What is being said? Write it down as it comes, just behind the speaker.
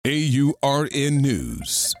AURN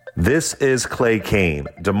News. This is Clay Kane.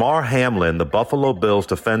 Damar Hamlin, the Buffalo Bills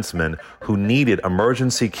defenseman who needed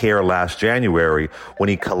emergency care last January when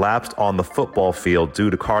he collapsed on the football field due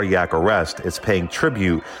to cardiac arrest, is paying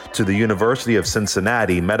tribute to the University of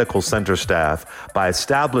Cincinnati Medical Center staff by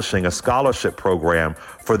establishing a scholarship program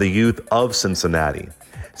for the youth of Cincinnati.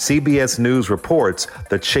 CBS News reports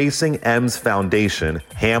the Chasing M's Foundation,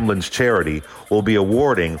 Hamlin's charity, will be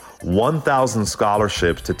awarding 1,000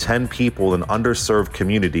 scholarships to 10 people in underserved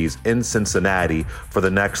communities in Cincinnati for the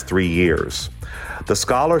next 3 years. The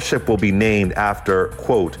scholarship will be named after,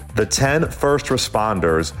 quote, the 10 first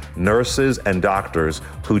responders, nurses, and doctors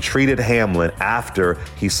who treated Hamlin after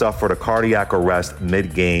he suffered a cardiac arrest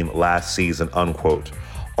mid-game last season, unquote.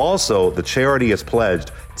 Also, the charity has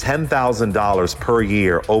pledged $10,000 per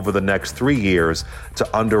year over the next 3 years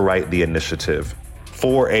to underwrite the initiative.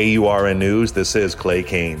 For AURN News, this is Clay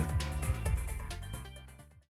Kane.